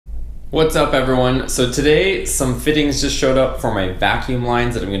What's up everyone? So today some fittings just showed up for my vacuum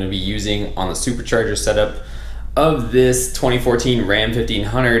lines that I'm going to be using on the supercharger setup of this 2014 Ram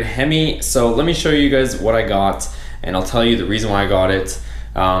 1500 Hemi. So let me show you guys what I got and I'll tell you the reason why I got it.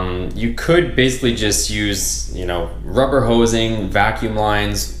 You could basically just use, rubber hosing, vacuum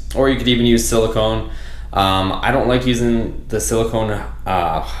lines, or you could even use silicone. I don't like using the silicone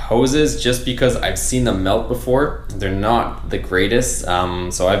hoses just because I've seen them melt before. They're not the greatest,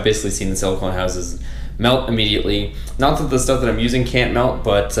 so I've basically seen the silicone hoses melt immediately. Not that the stuff that I'm using can't melt,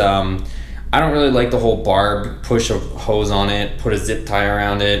 but I don't really like the whole barb, push a hose on it, put a zip tie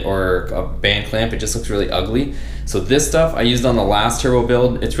around it, or a band clamp. It just looks really ugly. So this stuff I used on the last turbo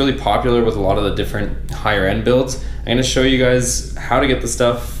build. It's really popular with a lot of the different higher end builds. I'm going to show you guys how to get the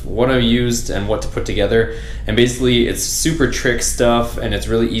stuff, what I used, and what to put together. And basically it's super trick stuff and it's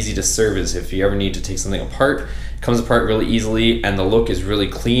really easy to service. If you ever need to take something apart, it comes apart really easily and the look is really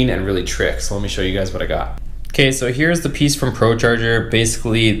clean and really trick. So let me show you guys what I got. Okay, so here's the piece from ProCharger.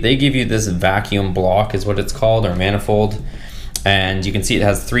 Basically, they give you this vacuum block is what it's called, or manifold. And you can see it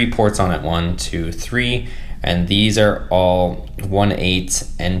has 3 ports on it, 1, 2, 3. And these are all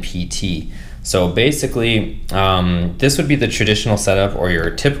 1/8 NPT. So basically, this would be the traditional setup, or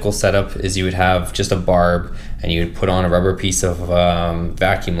your typical setup is you would have just a barb and you would put on a rubber piece of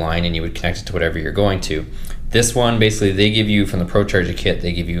vacuum line and you would connect it to whatever you're going to. This one, basically, they give you, from the ProCharger kit,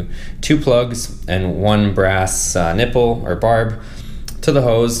 they give you 2 plugs and 1 brass nipple or barb to the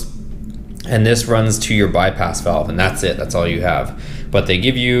hose. And this runs to your bypass valve, and that's it, that's all you have. But they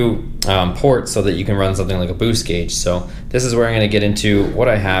give you ports so that you can run something like a boost gauge. So this is where I'm gonna get into what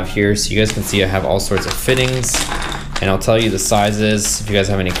I have here. So you guys can see I have all sorts of fittings, and I'll tell you the sizes if you guys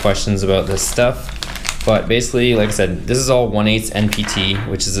have any questions about this stuff. But basically, like I said, this is all 1/8 NPT,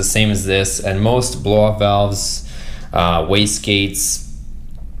 which is the same as this, and most blow-off valves, wastegates,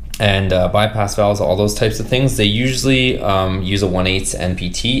 and bypass valves, all those types of things, they usually use a 1/8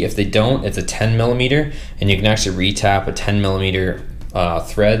 NPT. If they don't, it's a 10mm, and you can actually retap a 10mm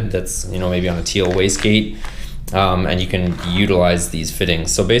thread that's maybe on a teal wastegate, and you can utilize these fittings.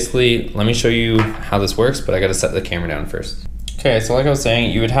 So basically, let me show you how this works, but I got to set the camera down first. Okay, so like I was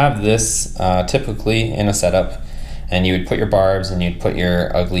saying, you would have this typically in a setup, and you would put your barbs and you'd put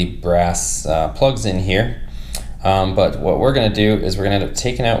your ugly brass plugs in here. But what we're gonna do is we're gonna end up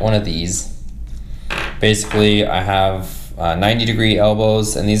taking out one of these. Basically, I have 90-degree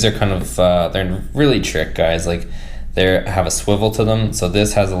elbows, and these are kind of, they're really trick, guys. Like, they have a swivel to them. So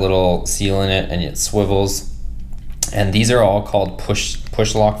this has a little seal in it and it swivels. And these are all called push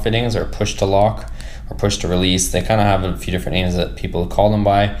lock fittings, or push to lock, or push to release. They kind of have a few different names that people call them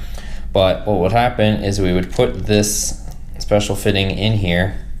by. But what would happen is we would put this special fitting in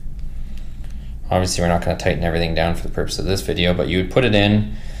here. Obviously, we're not going to tighten everything down for the purpose of this video, but you would put it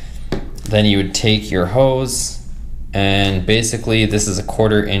in, then you would take your hose, and basically this is a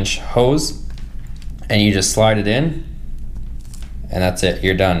 1/4 inch hose, and you just slide it in, and that's it,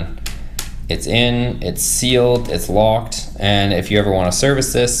 you're done. It's in, it's sealed, it's locked, and if you ever want to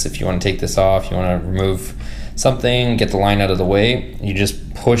service this, if you want to take this off, you want to remove something, get the line out of the way, you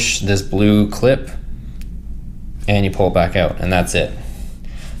just push this blue clip, and you pull it back out, and that's it.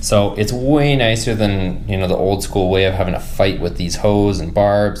 So it's way nicer than the old school way of having to fight with these hose and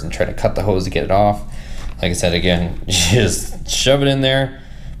barbs and try to cut the hose to get it off. Like I said, again, just shove it in there,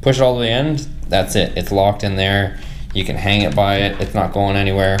 push it all to the end, that's it. It's locked in there. You can hang it by it, it's not going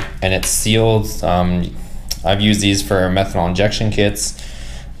anywhere, and it's sealed. I've used these for methanol injection kits,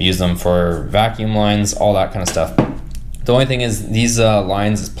 use them for vacuum lines, all that kind of stuff. The only thing is these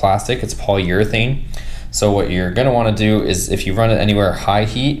lines is plastic, it's polyurethane. So what you're gonna wanna do is, if you run it anywhere high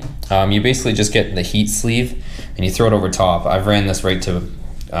heat, you basically just get the heat sleeve and you throw it over top. I've ran this right to,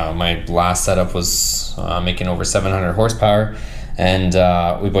 my last setup was making over 700 horsepower, and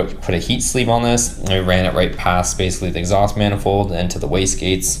we put a heat sleeve on this, and we ran it right past basically the exhaust manifold and to the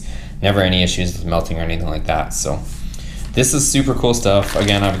wastegates. Never any issues with melting or anything like that. So this is super cool stuff.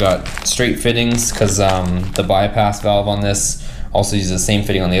 Again, I've got straight fittings because the bypass valve on this also uses the same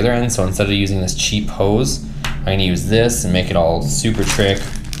fitting on the other end. So instead of using this cheap hose, I'm gonna use this and make it all super trick.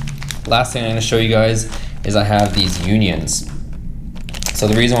 Last thing I'm gonna show you guys is I have these unions. So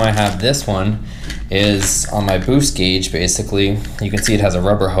the reason why I have this one is on my boost gauge, basically, you can see it has a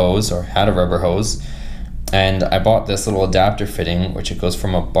rubber hose, or had a rubber hose. And I bought this little adapter fitting, which it goes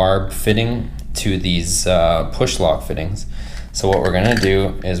from a barb fitting to these push lock fittings. So what we're gonna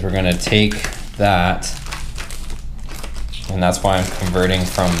do is we're gonna take that, and that's why I'm converting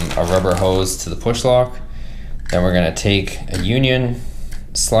from a rubber hose to the push lock. Then we're gonna take a union,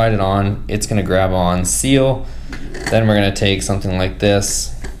 slide it on, it's gonna grab on, seal. Then we're gonna take something like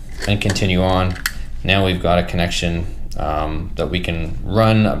this, and continue on. Now we've got a connection that we can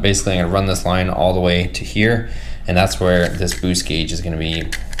run. Basically, I'm gonna run this line all the way to here, and that's where this boost gauge is gonna be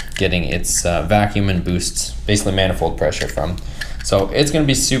getting its vacuum and boost, basically manifold pressure from. So it's gonna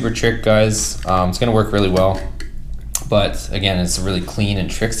be super trick, guys. It's gonna work really well, but again, it's a really clean and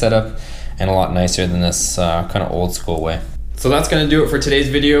trick setup and a lot nicer than this kind of old school way. So that's gonna do it for today's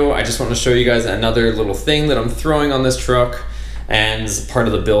video. I just want to show you guys another little thing that I'm throwing on this truck, and part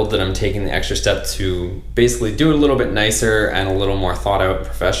of the build that I'm taking the extra step to basically do it a little bit nicer and a little more thought out and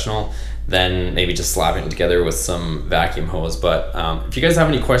professional than maybe just slapping it together with some vacuum hose. But if you guys have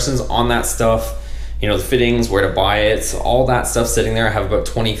any questions on that stuff, you know, the fittings, where to buy it, all that stuff sitting there. I have about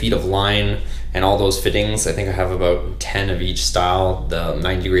 20 feet of line and all those fittings. I think I have about 10 of each style, the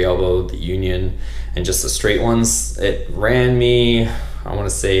 90-degree elbow, the union, and just the straight ones. It ran me, I want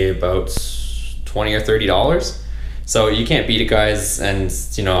to say about $20 or $30. So you can't beat it, guys. And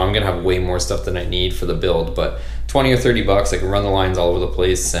you know, I'm gonna have way more stuff than I need for the build, but 20 or 30 bucks, I can run the lines all over the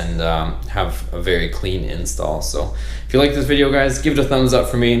place and have a very clean install. So if you like this video, guys, give it a thumbs up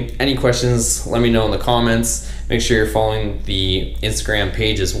for me. Any questions, let me know in the comments. Make sure you're following the Instagram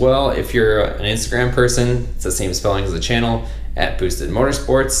page as well. If you're an Instagram person, it's the same spelling as the channel, at Boosted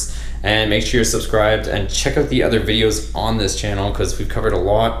Motorsports. And make sure you're subscribed and check out the other videos on this channel, because we've covered a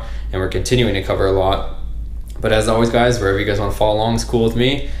lot and we're continuing to cover a lot. But as always, guys, wherever you guys want to follow along is cool with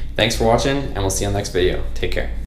me. Thanks for watching, and we'll see you on the next video. Take care.